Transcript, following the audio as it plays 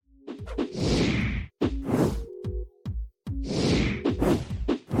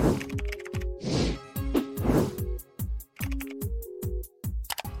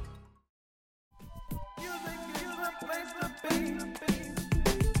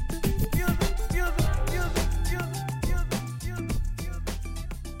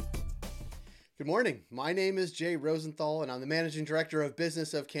Good morning. My name is Jay Rosenthal, and I'm the Managing Director of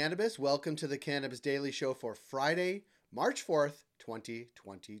Business of Cannabis. Welcome to the Cannabis Daily Show for Friday, March 4th,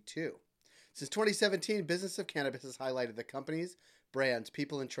 2022. Since 2017, Business of Cannabis has highlighted the companies, brands,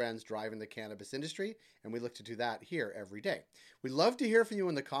 people, and trends driving the cannabis industry, and we look to do that here every day. We'd love to hear from you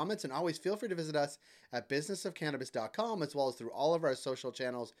in the comments, and always feel free to visit us at businessofcannabis.com, as well as through all of our social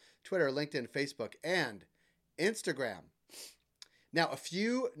channels, Twitter, LinkedIn, Facebook, and Instagram. Now, a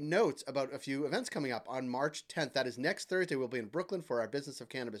few notes about a few events coming up on March 10th. That is next Thursday. We'll be in Brooklyn for our Business of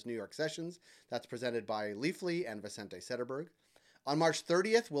Cannabis New York sessions. That's presented by Leafly and Vicente Sederberg. On March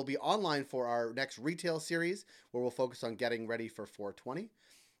 30th, we'll be online for our next retail series, where we'll focus on getting ready for 420.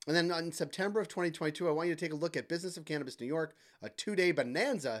 And then in September of 2022, I want you to take a look at Business of Cannabis New York, a 2-day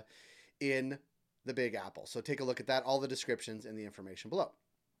bonanza in the Big Apple. So take a look at that, all the descriptions and the information below.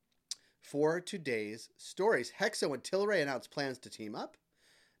 For today's stories, Hexo and Tilray announced plans to team up.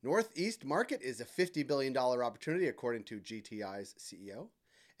 Northeast market is a $50 billion opportunity, according to GTI's CEO.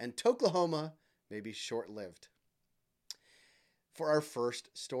 And Toklahoma may be short-lived. For our first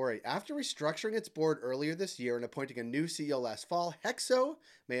story, after restructuring its board earlier this year and appointing a new CEO last fall, Hexo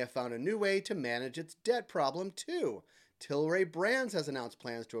may have found a new way to manage its debt problem too. Tilray Brands has announced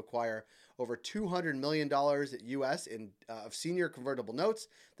plans to acquire over $200 million US of senior convertible notes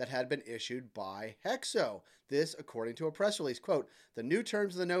that had been issued by Hexo. This, according to a press release, quote, "The new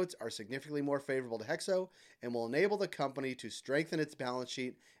terms of the notes are significantly more favorable to Hexo and will enable the company to strengthen its balance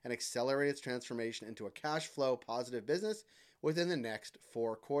sheet and accelerate its transformation into a cash flow positive business within the next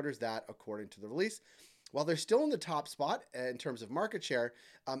 4 quarters." That, according to the release. While they're still in the top spot in terms of market share,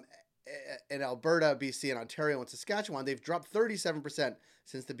 in Alberta, BC, and Ontario and Saskatchewan, they've dropped 37%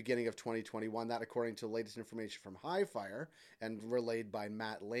 since the beginning of 2021. That, according to the latest information from Highfire and relayed by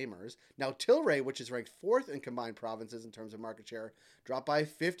Matt Lamers. Now, Tilray, which is ranked 4th in combined provinces in terms of market share, dropped by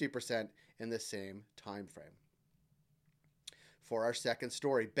 50% in the same time frame. For our second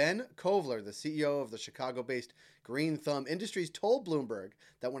story, Ben Kovler, the CEO of the Chicago-based Green Thumb Industries, told Bloomberg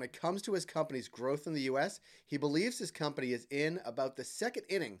that when it comes to his company's growth in the U.S., he believes his company is in about the second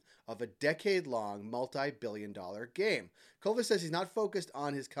inning of a decade-long, multi-billion-dollar game. Kovler says he's not focused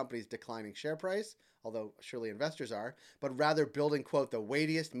on his company's declining share price, although surely investors are, but rather building, quote, "the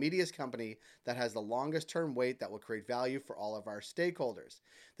weightiest, meatiest company that has the longest term weight that will create value for all of our stakeholders."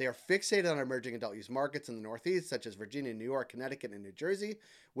 They are fixated on emerging adult use markets in the Northeast, such as Virginia, New York, Connecticut, and New Jersey,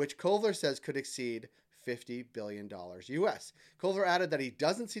 which Kovler says could exceed $50 billion US. Kovler added that he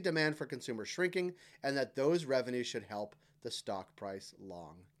doesn't see demand for consumers shrinking and that those revenues should help the stock price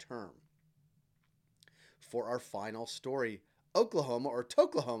long term. For our final story, Oklahoma, or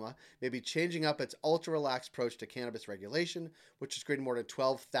Toklahoma, may be changing up its ultra-relaxed approach to cannabis regulation, which has created more than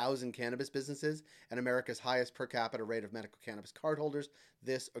 12,000 cannabis businesses and America's highest per capita rate of medical cannabis cardholders.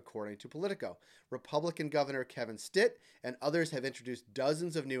 This, according to Politico. Republican Governor Kevin Stitt and others have introduced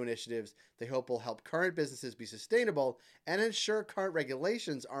dozens of new initiatives they hope will help current businesses be sustainable and ensure current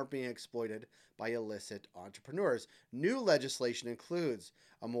regulations aren't being exploited by illicit entrepreneurs. New legislation includes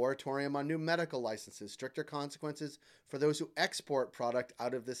a moratorium on new medical licenses, stricter consequences for those who export product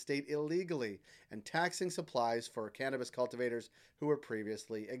out of the state illegally, and taxing supplies for cannabis cultivators who were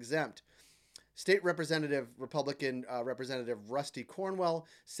previously exempt. State Republican Representative Rusty Cornwell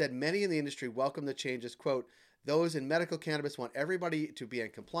said many in the industry welcome the changes. Quote, "Those in medical cannabis want everybody to be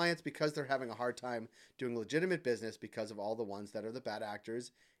in compliance because they're having a hard time doing legitimate business because of all the ones that are the bad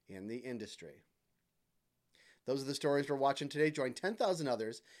actors in the industry." Those are the stories we're watching today. Join 10,000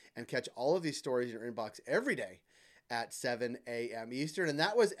 others and catch all of these stories in your inbox every day at 7 a.m. Eastern. And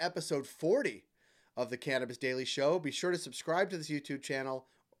that was episode 40 of the Cannabis Daily Show. Be sure to subscribe to this YouTube channel,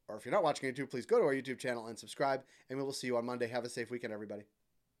 or if you're not watching YouTube, please go to our YouTube channel and subscribe, and we will see you on Monday. Have a safe weekend, everybody.